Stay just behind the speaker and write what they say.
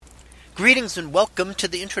Greetings and welcome to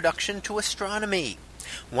the Introduction to Astronomy.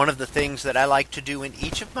 One of the things that I like to do in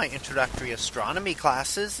each of my introductory astronomy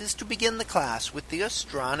classes is to begin the class with the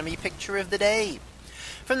astronomy picture of the day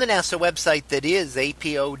from the NASA website, that is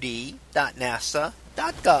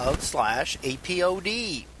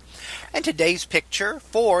apod.nasa.gov/apod. And today's picture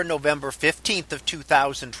for November 15th of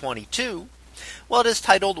 2022, well, it is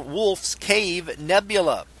titled Wolf's Cave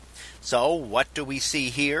Nebula. So what do we see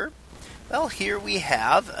here? Well, here we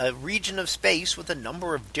have a region of space with a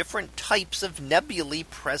number of different types of nebulae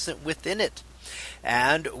present within it.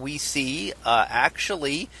 And we see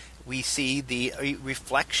we see the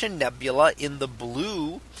reflection nebula in the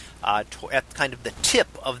blue at kind of the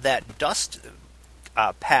tip of that dust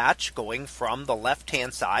patch, going from the left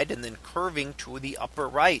hand side and then curving to the upper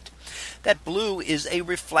right. That blue is a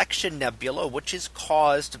reflection nebula, which is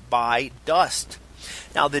caused by dust.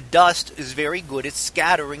 Now, the dust is very good at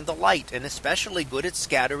scattering the light, and especially good at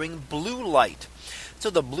scattering blue light.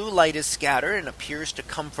 So the blue light is scattered and appears to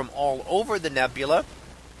come from all over the nebula,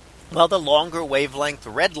 while the longer wavelength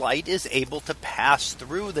red light is able to pass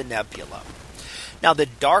through the nebula. Now, the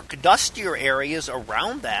dark, dustier areas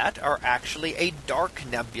around that are actually a dark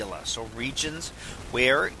nebula, so regions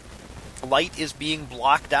where light is being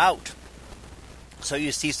blocked out. So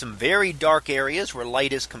you see some very dark areas where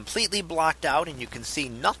light is completely blocked out and you can see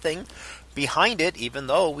nothing behind it, even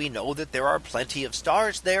though we know that there are plenty of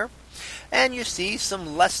stars there. And you see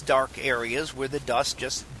some less dark areas where the dust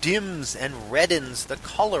just dims and reddens the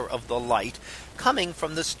color of the light coming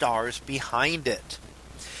from the stars behind it.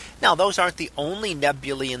 Now, those aren't the only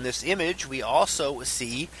nebulae in this image. We also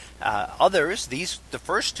see others. The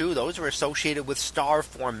first two, those are associated with star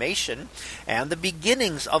formation and the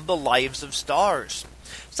beginnings of the lives of stars.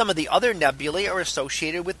 Some of the other nebulae are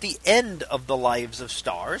associated with the end of the lives of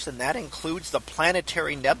stars, and that includes the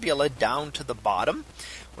planetary nebula down to the bottom,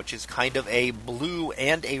 which is kind of a blue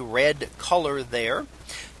and a red color there.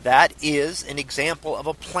 That is an example of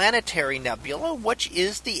a planetary nebula, which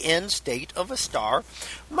is the end state of a star,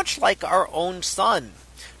 much like our own sun.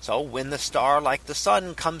 So when the star, like the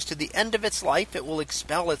sun, comes to the end of its life, it will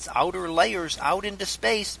expel its outer layers out into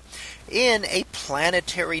space in a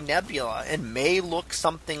planetary nebula, and may look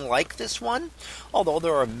something like this one, although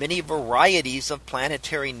there are many varieties of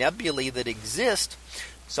planetary nebulae that exist.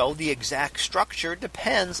 So the exact structure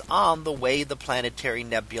depends on the way the planetary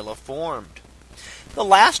nebula formed. The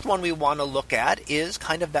last one we want to look at is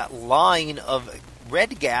kind of that line of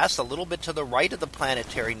red gas a little bit to the right of the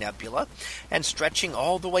planetary nebula and stretching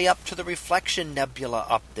all the way up to the reflection nebula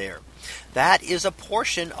up there. That is a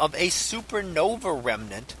portion of a supernova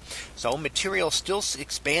remnant. So material still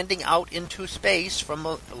expanding out into space from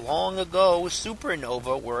a long ago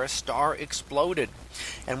supernova where a star exploded.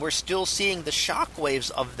 And we're still seeing the shock waves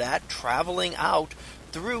of that traveling out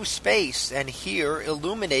through space and here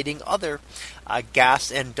illuminating other gas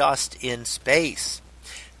and dust in space.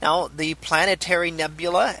 Now, the planetary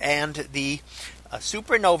nebula and the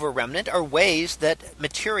supernova remnant are ways that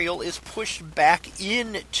material is pushed back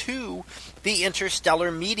into the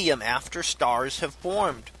interstellar medium after stars have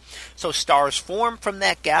formed. So stars form from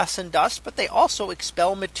that gas and dust, but they also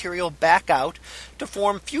expel material back out to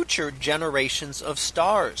form future generations of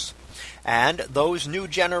stars. And those new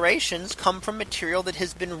generations come from material that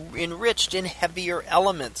has been enriched in heavier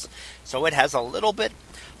elements. So it has a little bit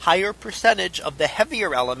higher percentage of the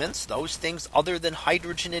heavier elements, those things other than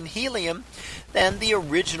hydrogen and helium, than the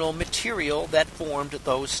original material that formed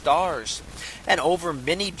those stars. And over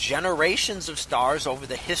many generations of stars over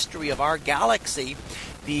the history of our galaxy,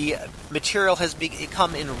 the material has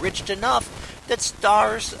become enriched enough that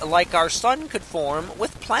stars like our sun could form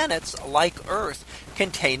with planets like Earth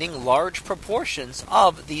containing large proportions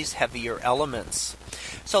of these heavier elements.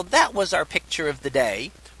 So that was our picture of the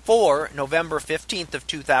day for November 15th of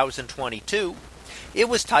 2022. It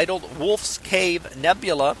was titled Wolf's Cave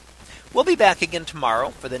Nebula. We'll be back again tomorrow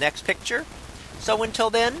for the next picture. So until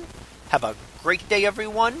then, have a great day,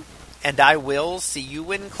 everyone, and I will see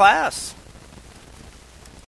you in class.